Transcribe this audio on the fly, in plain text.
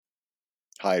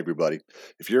Hi, everybody.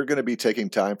 If you're going to be taking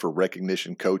time for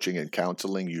recognition, coaching, and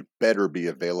counseling, you better be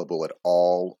available at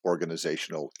all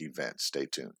organizational events. Stay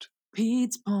tuned.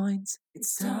 Pete's Points.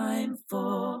 It's time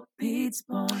for Pete's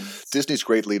Points. Disney's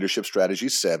Great Leadership Strategy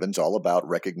 7 is all about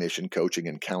recognition, coaching,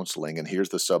 and counseling. And here's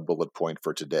the sub bullet point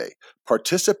for today: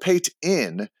 participate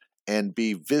in and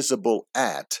be visible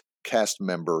at cast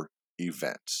member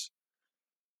events.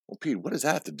 Well, Pete, what does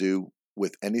that have to do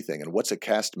with anything? And what's a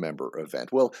cast member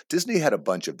event? Well, Disney had a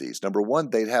bunch of these. Number one,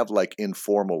 they'd have like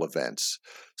informal events.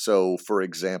 So, for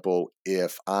example,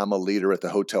 if I'm a leader at the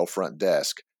hotel front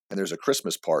desk and there's a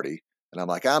Christmas party, and I'm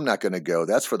like, I'm not going to go,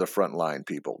 that's for the frontline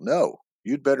people. No,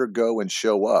 you'd better go and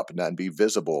show up and be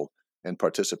visible and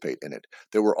participate in it.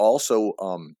 There were also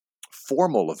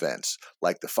formal events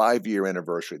like the 5-year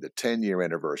anniversary, the 10-year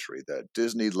anniversary, the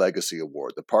Disney Legacy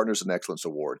Award, the Partners in Excellence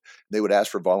Award. They would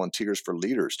ask for volunteers for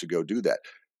leaders to go do that.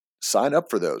 Sign up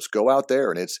for those. Go out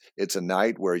there, and it's a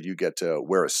night where you get to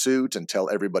wear a suit and tell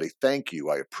everybody, "Thank you,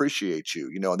 I appreciate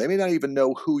you." And they may not even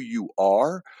know who you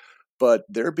are, but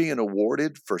they're being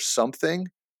awarded for something,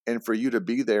 and for you to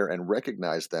be there and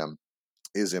recognize them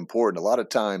is important. A lot of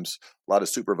times, a lot of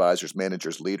supervisors,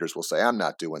 managers, leaders will say, I'm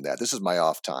not doing that. This is my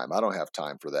off time. I don't have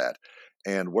time for that.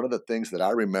 And one of the things that I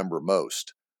remember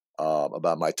most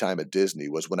about my time at Disney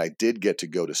was when I did get to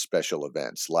go to special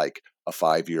events like a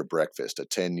 5-year breakfast, a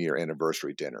 10-year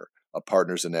anniversary dinner, a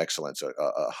Partners in Excellence,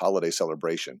 a holiday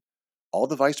celebration. All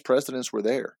the vice presidents were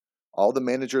there. All the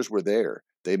managers were there.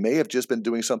 They may have just been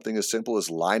doing something as simple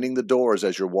as lining the doors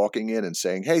as you're walking in and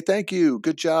saying, "Hey, thank you.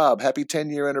 Good job. Happy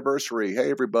 10-year anniversary. Hey,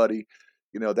 everybody."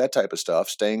 That type of stuff,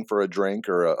 staying for a drink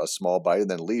or a small bite and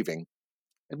then leaving.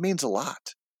 It means a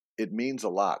lot. It means a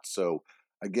lot. So,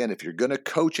 again, if you're going to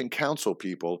coach and counsel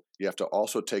people, you have to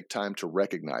also take time to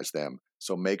recognize them.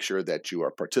 So, make sure that you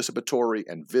are participatory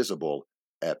and visible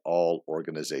at all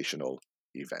organizational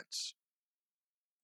events.